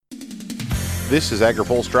This is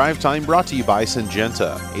AgriPulse Drive Time, brought to you by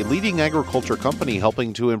Syngenta, a leading agriculture company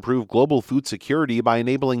helping to improve global food security by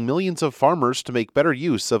enabling millions of farmers to make better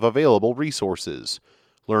use of available resources.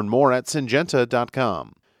 Learn more at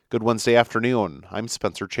Syngenta.com. Good Wednesday afternoon. I'm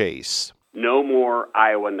Spencer Chase. No more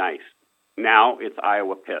Iowa nice. Now it's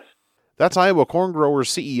Iowa pissed. That's Iowa Corn Growers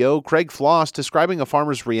CEO Craig Floss describing a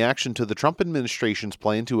farmer's reaction to the Trump administration's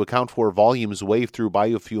plan to account for volumes waived through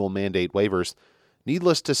biofuel mandate waivers.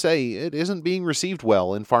 Needless to say, it isn't being received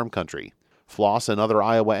well in farm country. Floss and other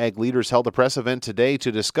Iowa ag leaders held a press event today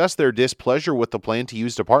to discuss their displeasure with the plan to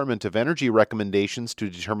use Department of Energy recommendations to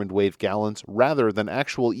determine waived gallons rather than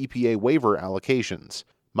actual EPA waiver allocations.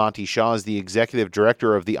 Monty Shaw is the executive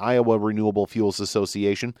director of the Iowa Renewable Fuels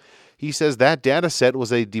Association. He says that data set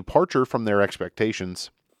was a departure from their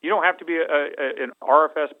expectations. You don't have to be an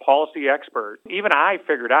RFS policy expert. Even I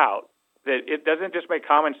figured out that it doesn't just make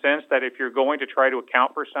common sense that if you're going to try to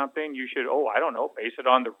account for something, you should, base it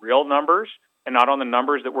on the real numbers and not on the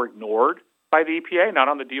numbers that were ignored by the EPA, not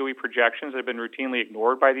on the DOE projections that have been routinely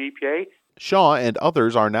ignored by the EPA. Shaw and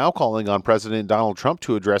others are now calling on President Donald Trump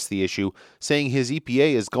to address the issue, saying his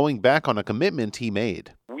EPA is going back on a commitment he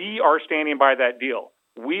made. We are standing by that deal.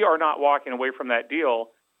 We are not walking away from that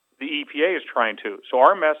deal. The EPA is trying to. So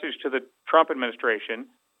our message to the Trump administration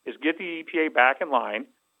is get the EPA back in line.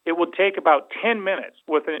 It will take about 10 minutes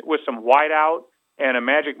with some whiteout and a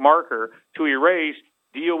magic marker to erase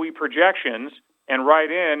DOE projections and write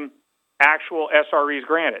in actual SREs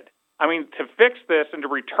granted. I mean, to fix this and to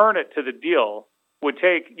return it to the deal would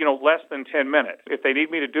take, less than 10 minutes. If they need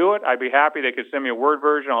me to do it, I'd be happy. They could send me a Word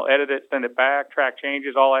version. I'll edit it, send it back, track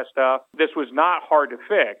changes, all that stuff. This was not hard to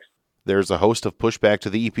fix. There's a host of pushback to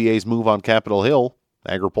the EPA's move on Capitol Hill.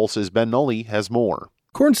 AgriPulse's Ben Nully has more.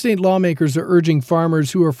 Corn State lawmakers are urging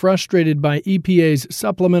farmers who are frustrated by EPA's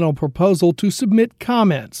supplemental proposal to submit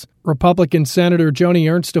comments. Republican Senator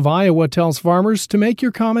Joni Ernst of Iowa tells farmers to make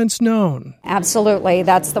your comments known. Absolutely.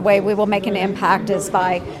 That's the way we will make an impact, is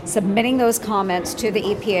by submitting those comments to the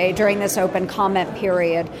EPA during this open comment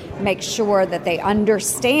period. Make sure that they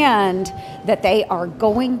understand that they are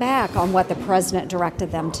going back on what the president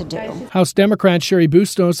directed them to do. House Democrat Sherry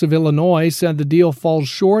Bustos of Illinois said the deal falls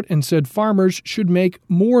short and said farmers should make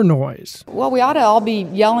more noise. Well, we ought to all be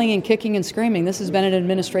yelling and kicking and screaming. This has been an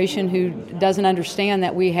administration who doesn't understand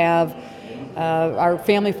that we have our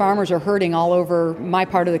family farmers are hurting all over my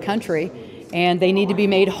part of the country, and they need to be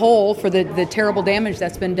made whole for the terrible damage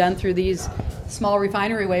that's been done through these small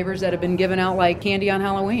refinery waivers that have been given out like candy on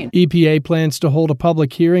Halloween. EPA plans to hold a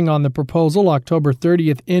public hearing on the proposal October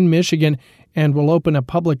 30th in Michigan and will open a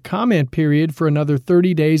public comment period for another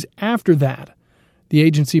 30 days after that. The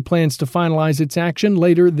agency plans to finalize its action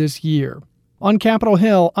later this year. On Capitol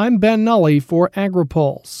Hill, I'm Ben Nully for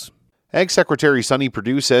AgriPulse. Ag Secretary Sonny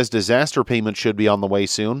Perdue says disaster payments should be on the way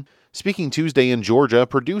soon. Speaking Tuesday in Georgia,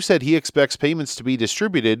 Perdue said he expects payments to be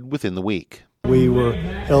distributed within the week. We were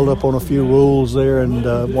held up on a few rules there in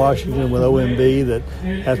Washington with OMB that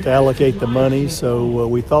have to allocate the money, so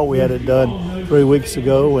we thought we had it done 3 weeks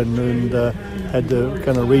ago and had to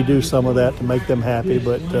kind of redo some of that to make them happy,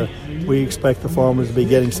 but we expect the farmers to be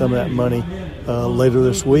getting some of that money later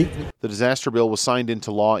this week. The disaster bill was signed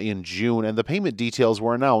into law in June, and the payment details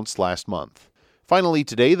were announced last month. Finally,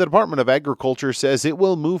 today, the Department of Agriculture says it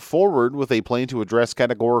will move forward with a plan to address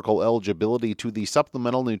categorical eligibility to the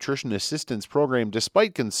Supplemental Nutrition Assistance Program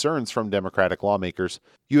despite concerns from Democratic lawmakers.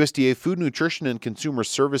 USDA Food, Nutrition, and Consumer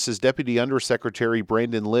Services Deputy Undersecretary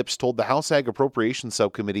Brandon Lips told the House Ag Appropriations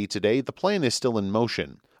Subcommittee today the plan is still in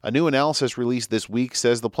motion. A new analysis released this week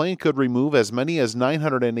says the plan could remove as many as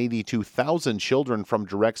 982,000 children from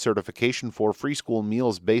direct certification for free school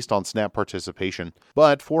meals based on SNAP participation.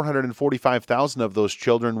 But 445,000 of those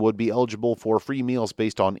children would be eligible for free meals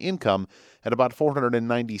based on income, and about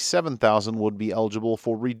 497,000 would be eligible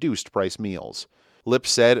for reduced price meals. Lips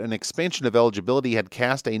said an expansion of eligibility had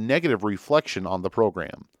cast a negative reflection on the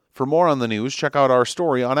program. For more on the news, check out our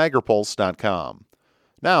story on agripulse.com.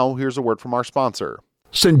 Now, here's a word from our sponsor.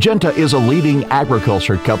 Syngenta is a leading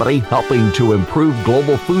agriculture company helping to improve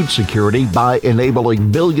global food security by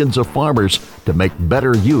enabling millions of farmers to make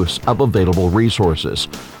better use of available resources.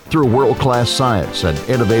 Through world-class science and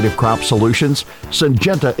innovative crop solutions,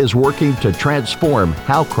 Syngenta is working to transform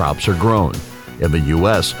how crops are grown. In the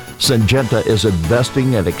U.S., Syngenta is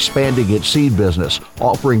investing and expanding its seed business,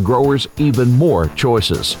 offering growers even more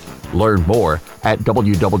choices. Learn more at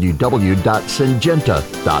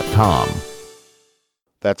www.syngenta.com.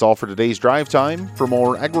 That's all for today's Drive Time. For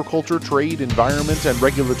more agriculture, trade, environment, and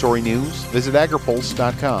regulatory news, visit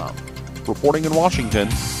agripulse.com. Reporting in Washington,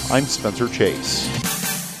 I'm Spencer Chase.